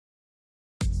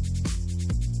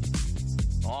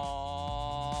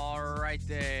right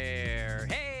there.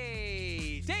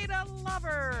 Hey, data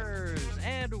lovers,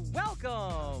 and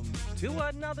welcome to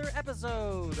another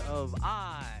episode of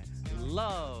I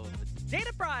Love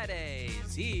Data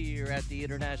Fridays here at the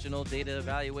International Data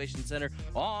Evaluation Center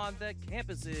on the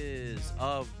campuses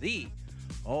of the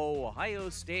Ohio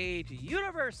State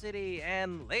University.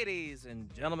 And ladies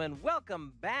and gentlemen,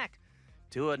 welcome back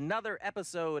to another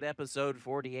episode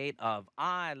 48 of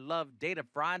I Love Data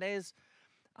Fridays.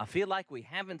 I feel like we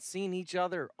haven't seen each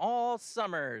other all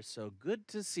summer, so good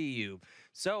to see you.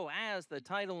 So as the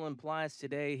title implies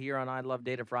today here on I Love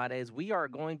Data Fridays, we are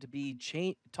going to be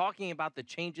talking about the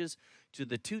changes to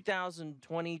the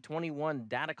 2020-21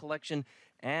 data collection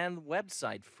and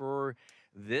website for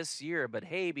this year. But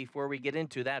hey, before we get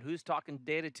into that, who's talking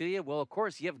data to you? Well, of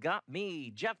course, you've got me,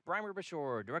 Jeff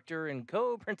Breimer-Bashore, Director and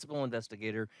Co-Principal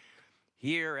Investigator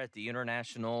here at the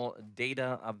International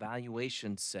Data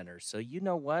Evaluation Center. So you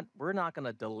know what? We're not going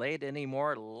to delay it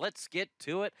anymore. Let's get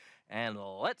to it, and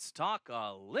let's talk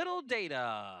a little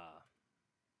data.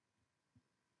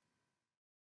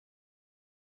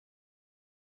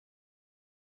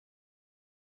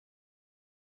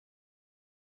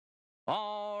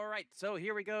 All right, so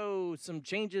here we go. Some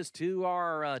changes to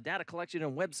our data collection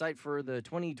and website for the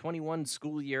 2021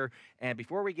 school year. And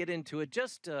before we get into it,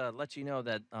 just to let you know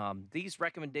that these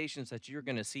recommendations that you're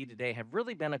going to see today have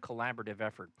really been a collaborative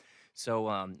effort. So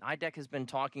IDEC has been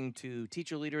talking to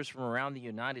teacher leaders from around the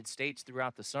United States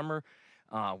throughout the summer.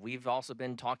 We've also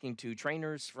been talking to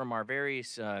trainers from our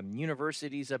various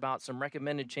universities about some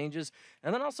recommended changes.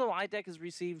 And then also IDEC has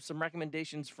received some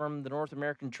recommendations from the North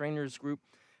American Trainers Group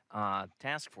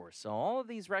task force. So all of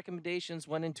these recommendations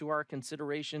went into our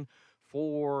consideration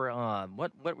for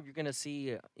what you're going to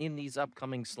see in these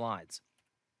upcoming slides.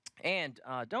 And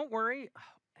don't worry,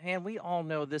 and we all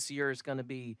know this year is going to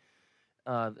be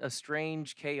a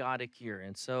strange, chaotic year.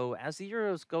 And so as the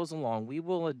year goes along, we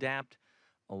will adapt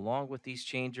along with these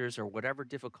changes or whatever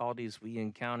difficulties we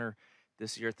encounter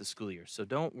this year at the school year. So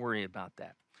don't worry about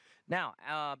that. Now,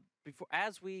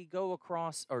 as we go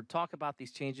across or talk about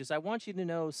these changes, I want you to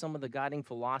know some of the guiding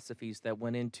philosophies that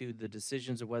went into the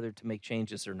decisions of whether to make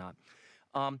changes or not.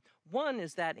 One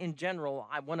is that in general,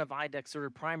 one of IDEC's sort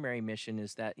of primary mission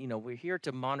is that, we're here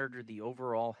to monitor the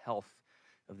overall health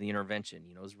of the intervention.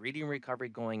 Is reading recovery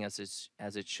going as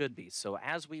it should be? So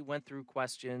as we went through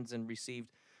questions and received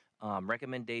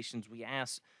recommendations, we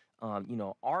asked,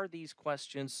 are these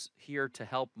questions here to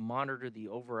help monitor the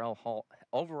overall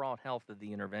health of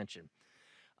the intervention?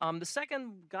 The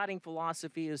second guiding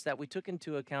philosophy is that we took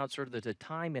into account sort of the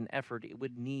time and effort it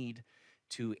would need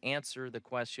to answer the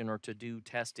question or to do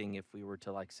testing if we were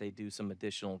to, do some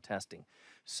additional testing.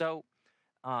 So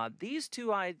these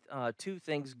two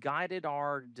things guided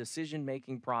our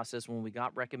decision-making process when we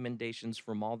got recommendations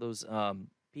from all those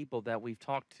people that we've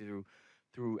talked to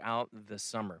throughout the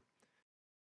summer.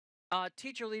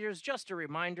 Teacher leaders, just a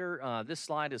reminder, this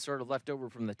slide is sort of left over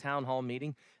from the town hall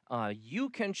meeting. You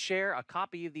can share a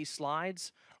copy of these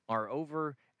slides are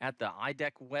over at the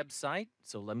IDEC website.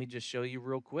 So let me just show you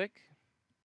real quick.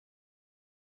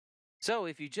 So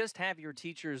if you just have your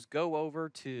teachers go over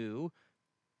to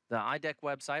the IDEC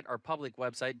website, our public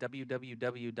website,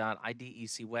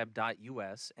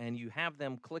 www.idecweb.us, and you have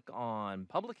them click on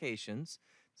publications,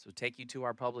 so take you to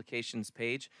our publications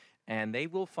page, and they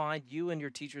will find you and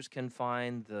your teachers can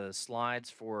find the slides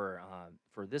for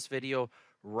this video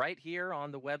right here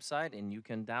on the website, and you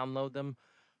can download them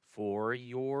for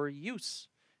your use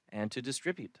and to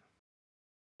distribute.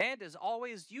 And as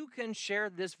always, you can share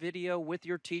this video with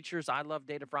your teachers. I Love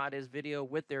Data Fridays video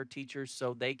with their teachers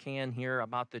so they can hear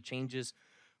about the changes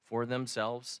for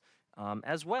themselves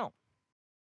as well.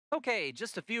 Okay,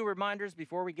 just a few reminders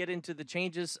before we get into the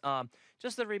changes.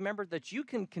 Just to remember that you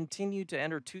can continue to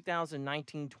enter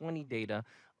 2019-20 data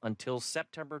until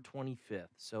September 25th.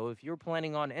 So if you're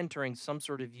planning on entering some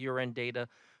sort of year-end data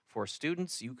for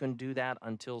students, you can do that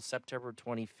until September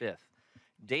 25th.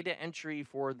 Data entry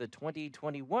for the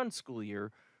 2021 school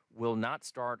year will not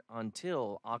start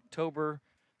until October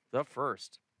the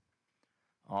 1st.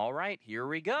 All right, here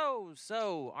we go.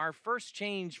 So our first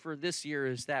change for this year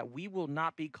is that we will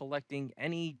not be collecting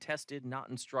any tested, not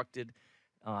instructed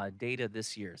data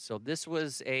this year. So this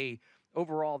was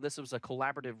overall, this was a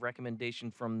collaborative recommendation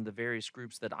from the various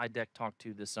groups that IDEC talked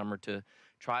to this summer to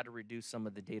try to reduce some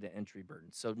of the data entry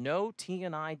burden. So no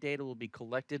T&I data will be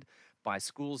collected by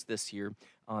schools this year.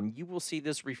 You will see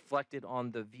this reflected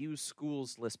on the View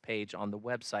Schools list page on the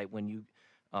website when you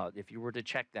if you were to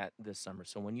check that this summer.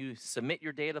 So when you submit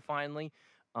your data finally,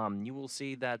 you will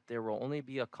see that there will only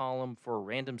be a column for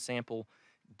random sample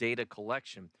data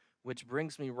collection. which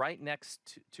brings me right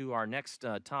next to our next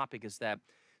topic is that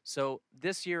so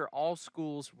this year all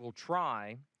schools will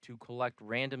try to collect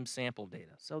random sample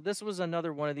data. So this was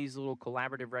another one of these little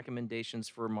collaborative recommendations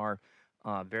from our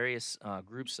various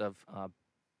groups of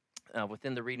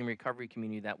within the reading recovery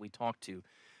community that we talked to.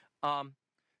 Um,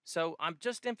 so I'm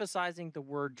just emphasizing the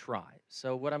word try.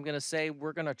 So what I'm going to say,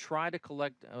 we're going to try to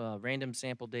collect random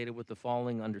sample data with the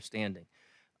following understanding.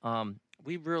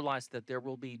 We've realized that there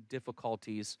will be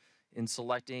difficulties in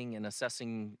selecting and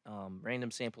assessing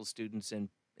random sample students in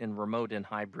remote and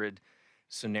hybrid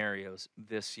scenarios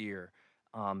this year.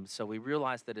 So we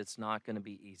realize that it's not going to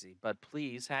be easy, but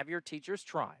please have your teachers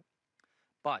try.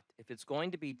 But if it's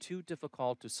going to be too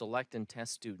difficult to select and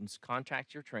test students,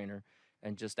 contact your trainer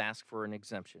and just ask for an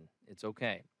exemption. It's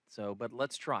okay. So, but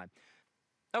let's try.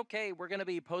 Okay, we're going to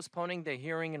be postponing the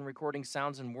hearing and recording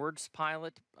sounds and words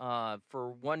pilot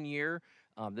for 1 year.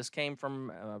 This came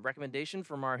from a recommendation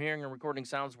from our hearing and recording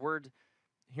sounds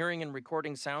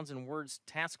and words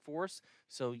task force.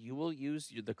 So you will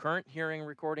use the current hearing,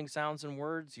 recording sounds and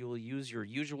words. You will use your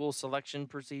usual selection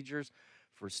procedures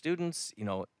for students,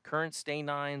 current stay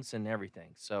nines and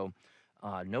everything. So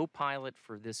no pilot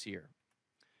for this year.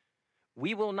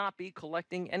 We will not be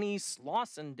collecting any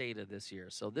Slauson data this year.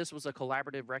 So this was a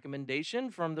collaborative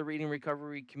recommendation from the reading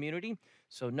recovery community.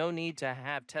 So no need to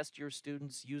test your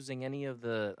students using any of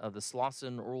the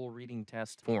Slauson oral reading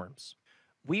test forms.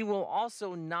 We will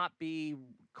also not be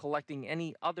collecting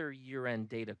any other year-end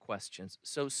data questions.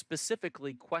 So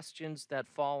specifically questions that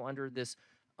fall under this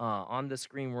on the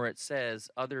screen where it says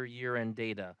other year-end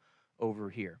data over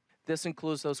here. This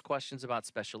includes those questions about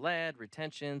special ed,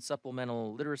 retention,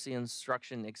 supplemental literacy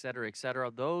instruction, et cetera, et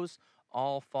cetera. Those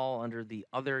all fall under the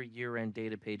other year-end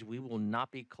data page. We will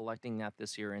not be collecting that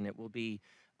this year, and it will be,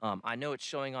 I know it's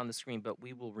showing on the screen, but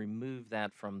we will remove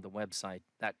that from the website,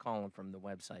 that column from the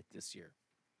website this year.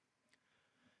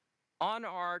 On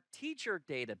our teacher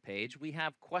data page, we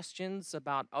have questions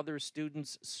about other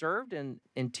students served in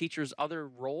teachers' other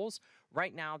roles.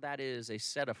 Right now, that is a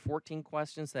set of 14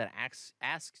 questions that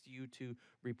asks you to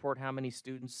report how many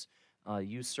students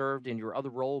you served in your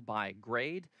other role by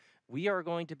grade. We are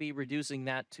going to be reducing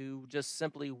that to just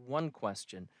simply one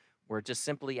question, where it just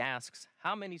simply asks,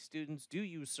 how many students do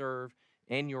you serve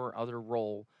in your other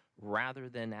role, rather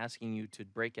than asking you to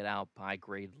break it out by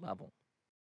grade level.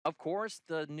 Of course,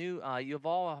 the new, you've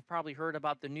all probably heard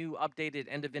about the new updated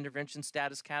end of intervention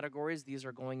status categories. These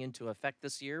are going into effect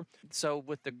this year. So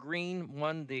with the green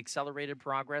one, the accelerated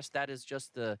progress, that is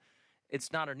just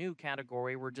it's not a new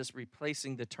category. We're just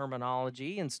replacing the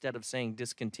terminology. Instead of saying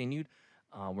discontinued,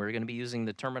 we're going to be using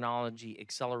the terminology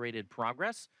accelerated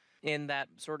progress. In that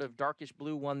sort of darkish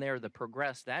blue one there, the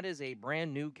progress, that is a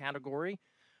brand new category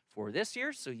for this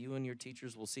year, so you and your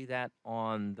teachers will see that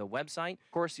on the website.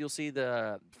 Of course, you'll see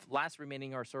the last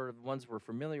remaining are sort of ones we're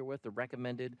familiar with, the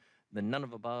recommended, the none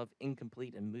of above,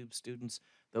 incomplete, and moved students.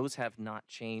 Those have not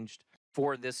changed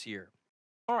for this year.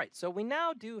 All right, so we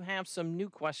now do have some new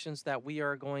questions that we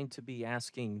are going to be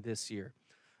asking this year.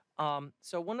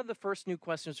 So one of the first new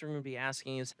questions we're going to be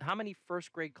asking is, how many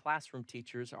first grade classroom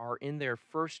teachers are in their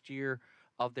first year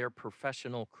of their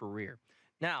professional career?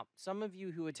 Now, some of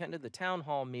you who attended the town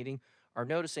hall meeting are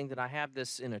noticing that I have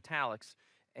this in italics,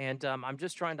 and I'm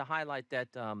just trying to highlight that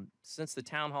since the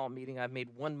town hall meeting, I've made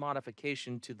one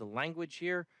modification to the language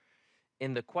here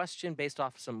in the question based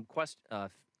off some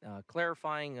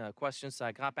clarifying questions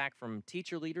I got back from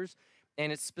teacher leaders,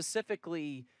 and it's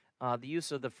specifically the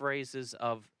use of the phrases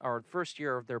of our first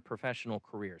year of their professional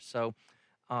career. So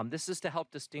this is to help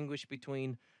distinguish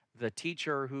between the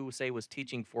teacher who, say, was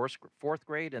teaching fourth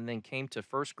grade and then came to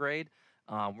first grade.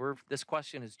 This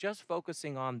question is just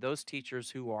focusing on those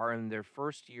teachers who are in their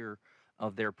first year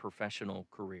of their professional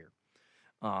career.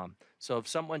 So if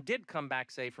someone did come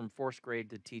back, say, from fourth grade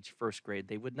to teach first grade,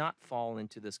 they would not fall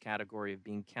into this category of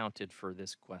being counted for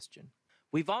this question.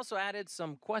 We've also added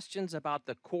some questions about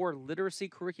the core literacy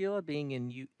curricula being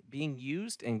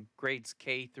used in grades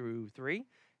K through 3,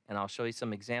 and I'll show you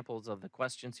some examples of the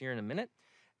questions here in a minute.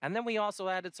 And then we also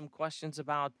added some questions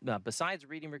about, besides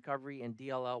reading recovery and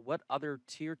DLL, what other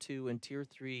Tier 2 and Tier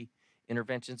 3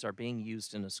 interventions are being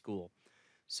used in a school.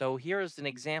 So here's an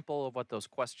example of what those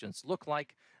questions look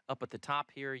like. Up at the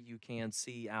top here, you can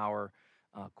see our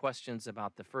questions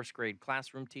about the first grade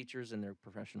classroom teachers and their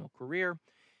professional career.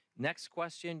 Next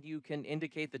question, you can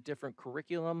indicate the different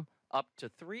curriculum up to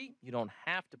 3. You don't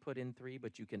have to put in 3,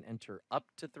 but you can enter up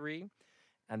to 3.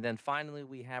 And then finally,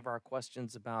 we have our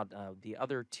questions about the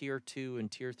other Tier 2 and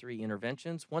Tier 3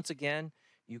 interventions. Once again,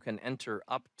 you can enter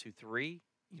up to 3.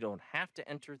 You don't have to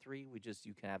enter 3.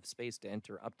 You can have space to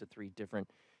enter up to 3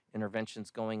 different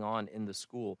interventions going on in the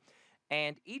school.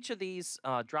 And each of these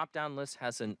drop down lists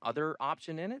has an other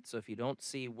option in it. So if you don't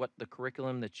see what the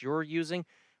curriculum that you're using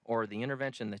or the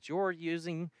intervention that you're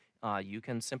using, you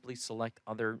can simply select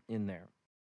other in there.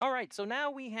 All right, so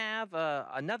now we have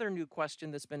another new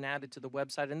question that's been added to the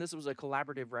website, and this was a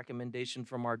collaborative recommendation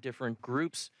from our different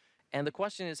groups. And the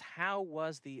question is, how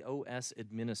was the OS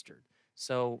administered?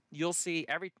 So you'll see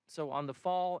so on the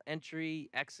fall, entry,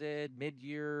 exit,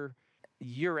 mid-year,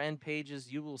 year-end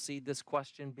pages, you will see this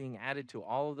question being added to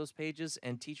all of those pages,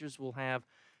 and teachers will have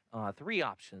three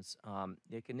options.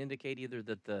 It can indicate either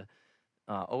that the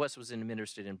OS was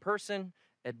administered in person,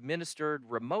 administered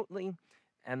remotely,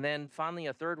 and then finally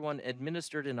a third one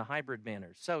administered in a hybrid manner.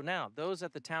 So now those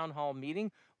at the town hall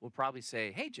meeting will probably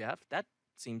say, hey, Jeff, that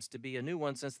seems to be a new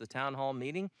one since the town hall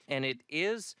meeting. And it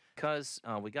is because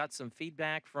we got some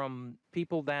feedback from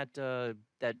people that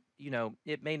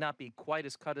it may not be quite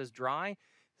as cut as dry.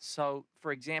 So,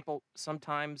 for example,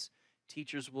 sometimes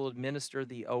teachers will administer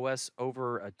the OS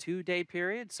over a 2-day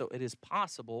period. So it is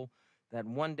possible that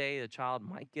one day a child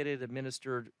might get it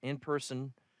administered in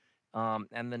person,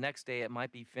 and the next day it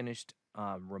might be finished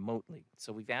remotely.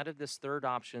 So we've added this third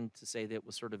option to say that it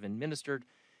was sort of administered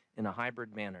in a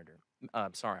hybrid manner.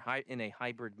 In a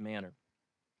hybrid manner.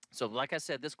 So like I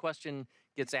said, this question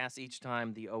gets asked each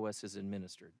time the OS is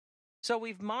administered. So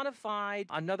we've modified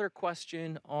another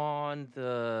question on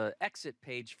the exit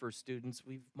page for students.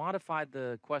 We've modified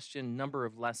the question number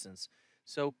of lessons.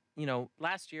 So,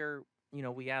 last year,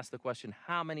 we asked the question,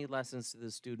 how many lessons did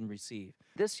the student receive?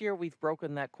 This year, we've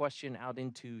broken that question out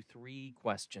into 3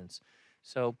 questions.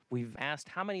 So we've asked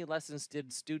how many lessons did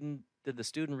the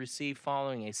student receive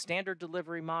following a standard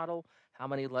delivery model? How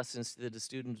many lessons did the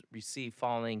student receive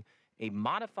following a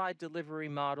modified delivery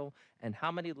model? And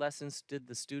how many lessons did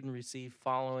the student receive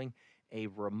following a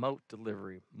remote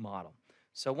delivery model?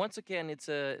 So once again, it's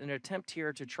an attempt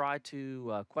here to try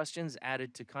to questions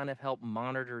added to kind of help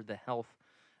monitor the health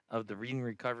of the reading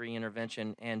recovery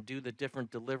intervention and do the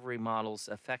different delivery models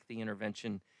affect the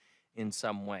intervention in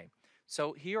some way.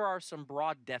 So here are some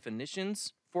broad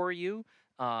definitions for you.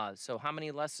 So how many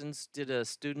lessons did a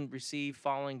student receive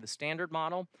following the standard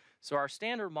model? So our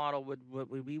standard model would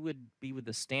be with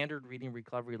the standard reading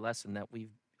recovery lesson that we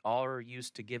all are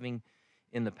used to giving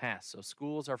in the past. So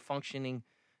schools are functioning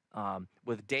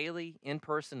with daily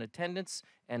in-person attendance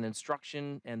and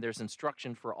instruction, and there's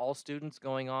instruction for all students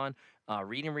going on.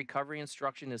 Reading recovery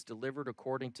instruction is delivered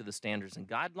according to the standards and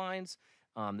guidelines.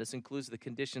 This includes the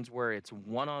conditions where it's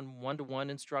one-to-one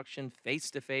instruction,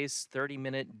 face-to-face,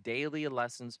 30-minute daily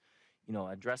lessons,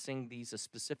 addressing these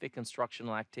specific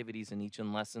instructional activities in each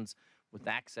lessons with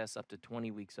access up to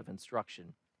 20 weeks of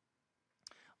instruction.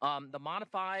 The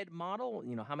modified model,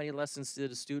 how many lessons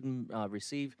did a student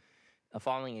receive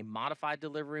following a modified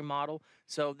delivery model?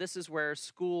 So this is where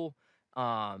school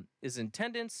is in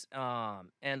attendance,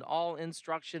 and all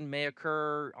instruction may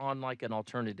occur on like an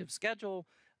alternative schedule.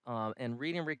 And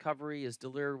reading recovery is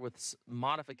delivered with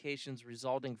modifications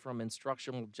resulting from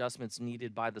instructional adjustments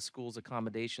needed by the school's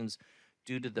accommodations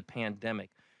due to the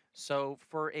pandemic. So,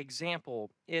 for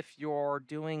example, if you're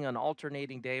doing an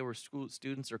alternating day where school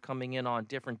students are coming in on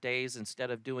different days, instead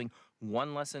of doing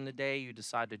 1 lesson a day, you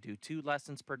decide to do 2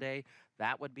 lessons per day,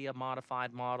 that would be a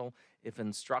modified model. If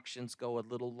instructions go a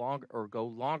little longer or go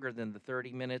longer than the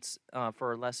 30 minutes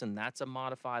for a lesson, that's a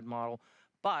modified model.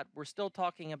 But we're still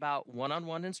talking about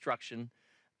one-on-one instruction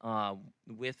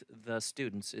with the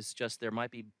students. It's just there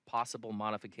might be possible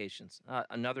modifications.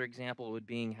 Another example would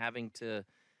be having to,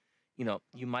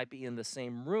 you might be in the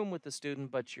same room with the student,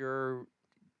 but you're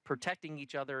protecting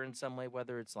each other in some way,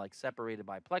 whether it's like separated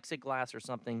by plexiglass or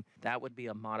something. That would be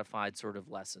a modified sort of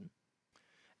lesson.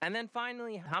 And then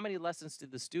finally, how many lessons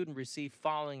did the student receive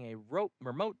following a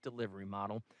remote delivery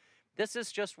model? This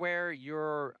is just where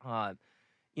you're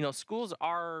schools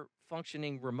are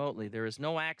functioning remotely. There is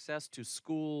no access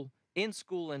to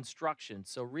in-school instruction.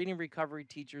 So reading recovery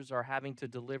teachers are having to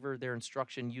deliver their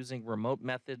instruction using remote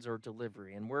methods or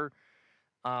delivery. And we're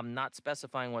not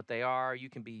specifying what they are. You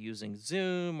can be using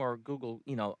Zoom or Google,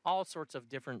 all sorts of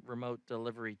different remote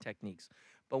delivery techniques.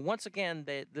 But once again,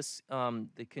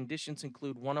 the conditions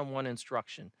include one-on-one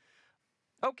instruction.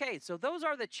 Okay, so those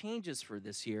are the changes for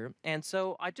this year. And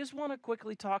so I just want to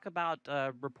quickly talk about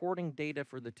reporting data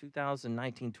for the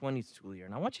 2019-20 school year.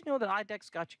 And I want you to know that IDEX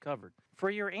got you covered.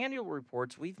 For your annual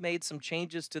reports, we've made some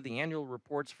changes to the annual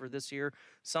reports for this year,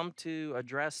 some to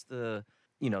address the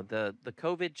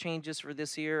COVID changes for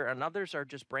this year, and others are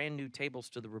just brand new tables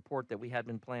to the report that we had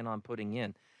been planning on putting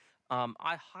in.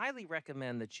 I highly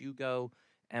recommend that you go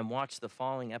and watch the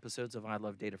following episodes of I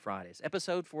Love Data Fridays.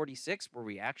 Episode 46, where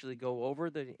we actually go over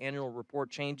the annual report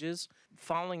changes.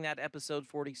 Following that episode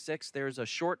 46, there's a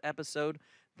short episode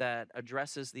that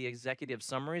addresses the executive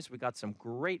summaries. We got some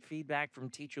great feedback from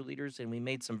teacher leaders, and we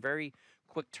made some very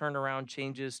quick turnaround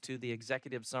changes to the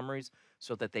executive summaries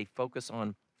so that they focus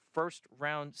on first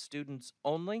round students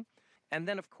only. And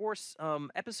then, of course,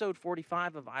 episode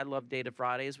 45 of I Love Data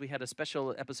Fridays, we had a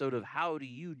special episode of How Do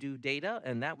You Do Data,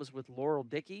 and that was with Laurel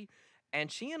Dickey. And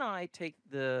she and I take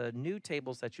the new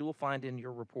tables that you will find in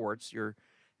your reports, your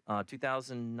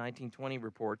 2019-20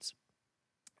 reports,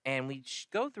 and we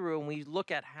go through and we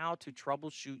look at how to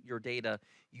troubleshoot your data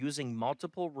using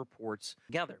multiple reports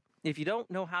together. If you don't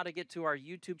know how to get to our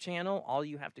YouTube channel, all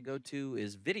you have to go to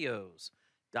is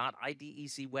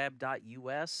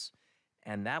videos.idecweb.us,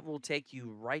 and that will take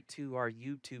you right to our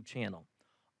YouTube channel.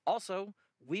 Also,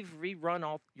 we've rerun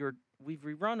all your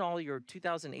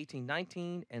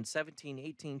 2018-19 and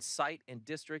 17-18 site and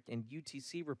district and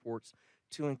UTC reports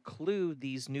to include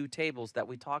these new tables that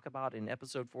we talk about in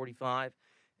episode 45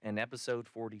 and episode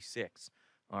 46.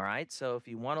 All right, so if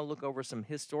you want to look over some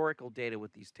historical data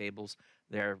with these tables,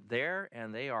 they're there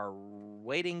and they are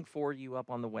waiting for you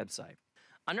up on the website.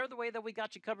 Another way that we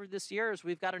got you covered this year is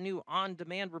we've got a new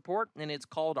on-demand report, and it's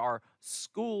called our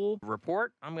school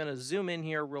report. I'm going to zoom in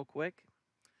here real quick.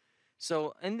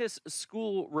 So in this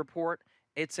school report,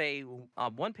 it's a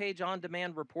one-page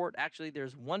on-demand report. Actually,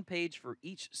 there's one page for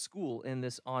each school in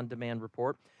this on-demand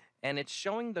report, and it's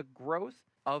showing the growth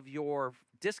of your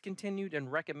discontinued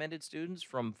and recommended students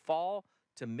from fall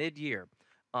to mid-year.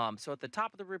 So at the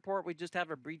top of the report, we just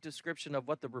have a brief description of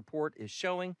what the report is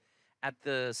showing. At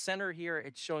the center here,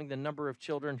 it's showing the number of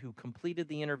children who completed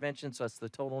the intervention. So that's the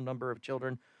total number of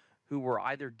children who were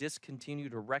either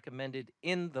discontinued or recommended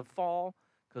in the fall,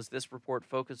 because this report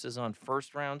focuses on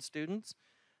first-round students.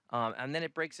 And then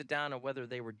it breaks it down on whether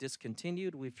they were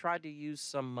discontinued. We've tried to use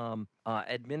some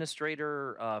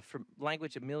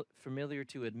language familiar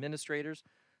to administrators,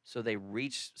 so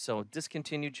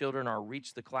discontinued children are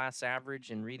reach the class average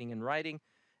in reading and writing.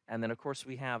 And then, of course,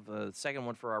 we have a second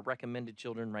one for our recommended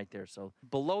children right there. So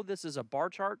below this is a bar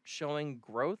chart showing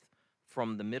growth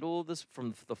from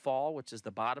from the fall, which is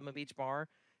the bottom of each bar,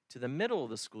 to the middle of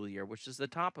the school year, which is the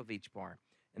top of each bar.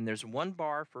 And there's one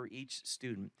bar for each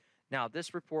student. Now,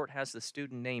 this report has the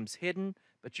student names hidden,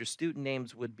 but your student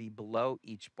names would be below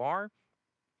each bar.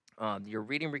 Your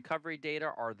reading recovery data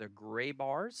are the gray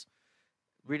bars.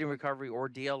 Reading recovery or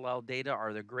DLL data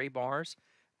are the gray bars.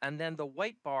 And then the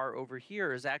white bar over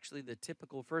here is actually the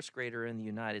typical first grader in the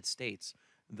United States,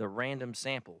 the random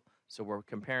sample. So we're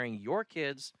comparing your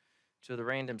kids to the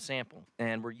random sample.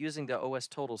 And we're using the OS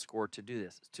total score to do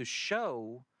this, to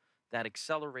show that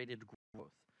accelerated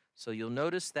growth. So you'll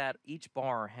notice that each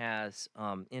bar has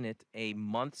in it a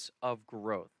months of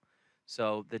growth.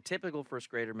 So the typical first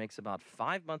grader makes about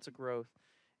 5 months of growth,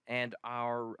 and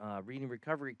our reading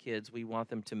recovery kids, we want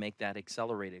them to make that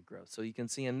accelerated growth. So you can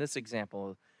see in this example,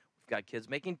 we've got kids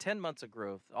making 10 months of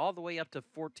growth, all the way up to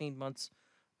 14 months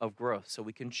of growth. So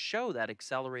we can show that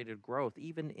accelerated growth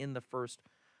even in the first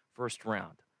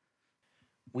round.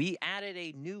 We added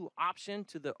a new option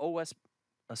to the OS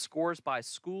Scores by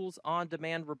Schools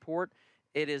on-demand report.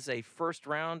 It is a first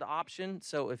round option.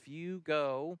 So if you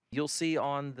go, you'll see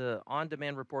on the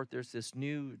on-demand report, there's this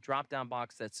new drop-down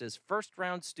box that says first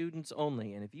round students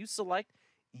only. And if you select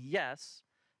yes,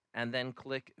 and then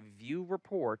click view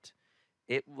report,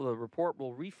 the report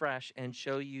will refresh and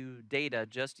show you data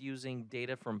just using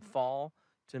data from fall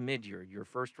to mid-year, your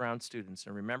first round students.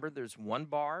 And remember, there's one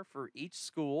bar for each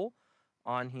school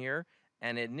on here.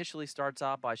 And it initially starts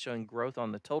out by showing growth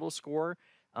on the total score.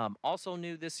 Also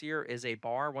new this year is a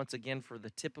bar, once again, for the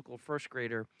typical first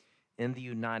grader in the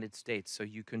United States. So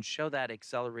you can show that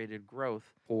accelerated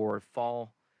growth for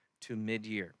fall to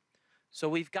mid-year. So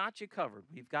we've got you covered.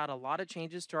 We've got a lot of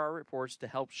changes to our reports to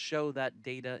help show that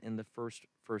data in the first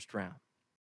round.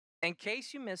 In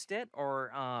case you missed it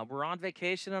or we're on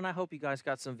vacation, and I hope you guys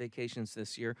got some vacations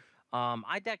this year,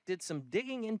 IDEC did some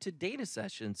digging into data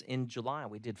sessions in July.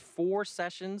 We did 4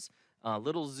 sessions,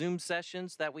 little Zoom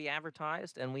sessions that we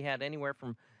advertised, and we had anywhere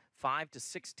from 5 to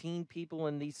 16 people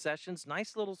in these sessions.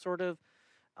 Nice little sort of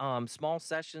small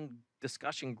session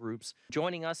discussion groups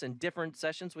joining us in different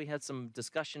sessions. We had some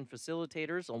discussion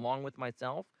facilitators along with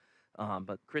myself,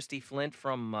 but Christy Flint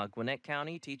from Gwinnett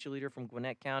County, teacher leader from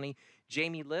Gwinnett County,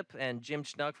 Jamie Lipp and Jim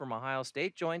Schnug from Ohio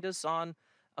State joined us on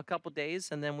a couple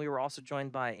days, and then we were also joined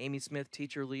by Amy Smith,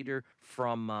 teacher leader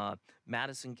from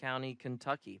Madison County,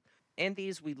 Kentucky. In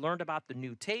these, we learned about the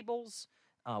new tables.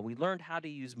 We learned how to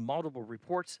use multiple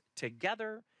reports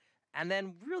together, And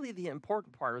then really the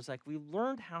important part was like we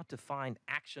learned how to find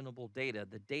actionable data,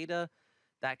 the data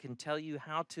that can tell you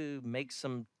how to make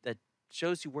that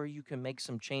shows you where you can make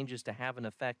some changes to have an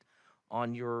effect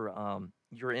on your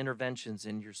interventions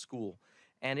in your school.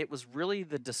 And it was really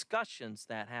the discussions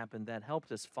that happened that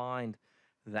helped us find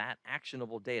that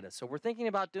actionable data. So we're thinking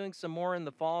about doing some more in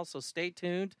the fall, so stay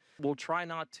tuned. We'll try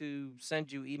not to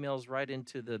send you emails right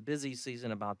into the busy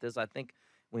season about this. I think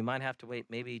we might have to wait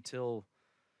maybe till,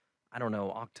 I don't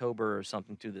know, October or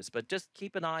something to this, but just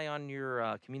keep an eye on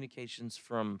your communications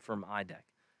from IDEC.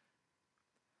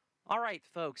 All right,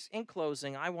 folks, in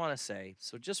closing, I want to say,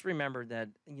 so just remember that,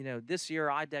 this year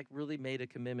IDEC really made a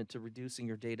commitment to reducing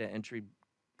your data entry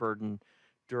burden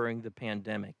during the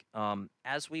pandemic.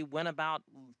 As we went about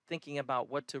thinking about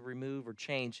what to remove or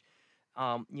change,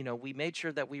 we made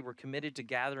sure that we were committed to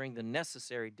gathering the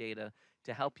necessary data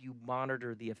to help you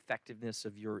monitor the effectiveness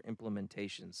of your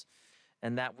implementations,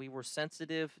 and that we were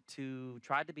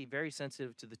tried to be very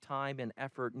sensitive to the time and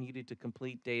effort needed to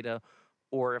complete data,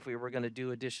 or if we were going to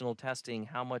do additional testing,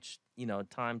 how much,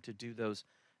 time to do those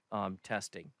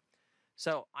testing.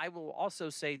 So I will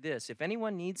also say this, if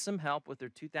anyone needs some help with their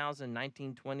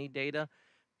 2019-20 data,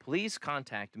 please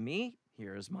contact me.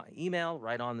 Here is my email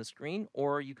right on the screen,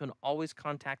 or you can always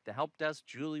contact the help desk.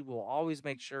 Julie will always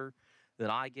make sure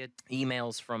that I get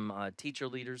emails from teacher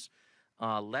leaders.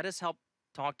 Let us help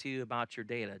talk to you about your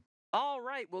data. All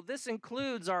right, well, this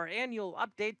includes our annual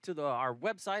update to our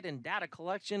website and data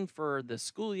collection for the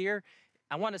school year.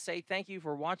 I want to say thank you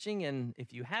for watching, and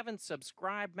if you haven't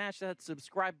subscribed, mash that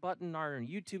subscribe button on our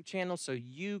YouTube channel so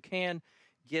you can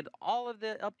get all of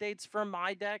the updates from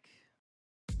IDEC.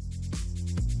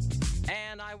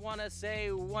 And I want to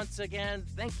say once again,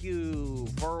 thank you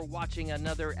for watching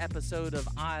another episode of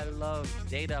I Love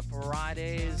Data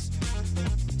Fridays.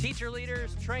 Teacher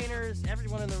leaders, trainers,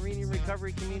 everyone in the reading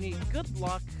recovery community, good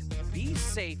luck. Be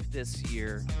safe this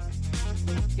year.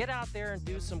 Get out there and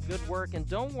do some good work. And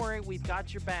don't worry, we've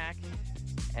got your back.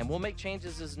 And we'll make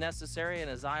changes as necessary. And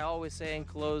as I always say in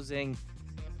closing,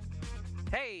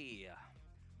 hey,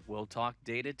 we'll talk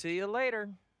data to you later.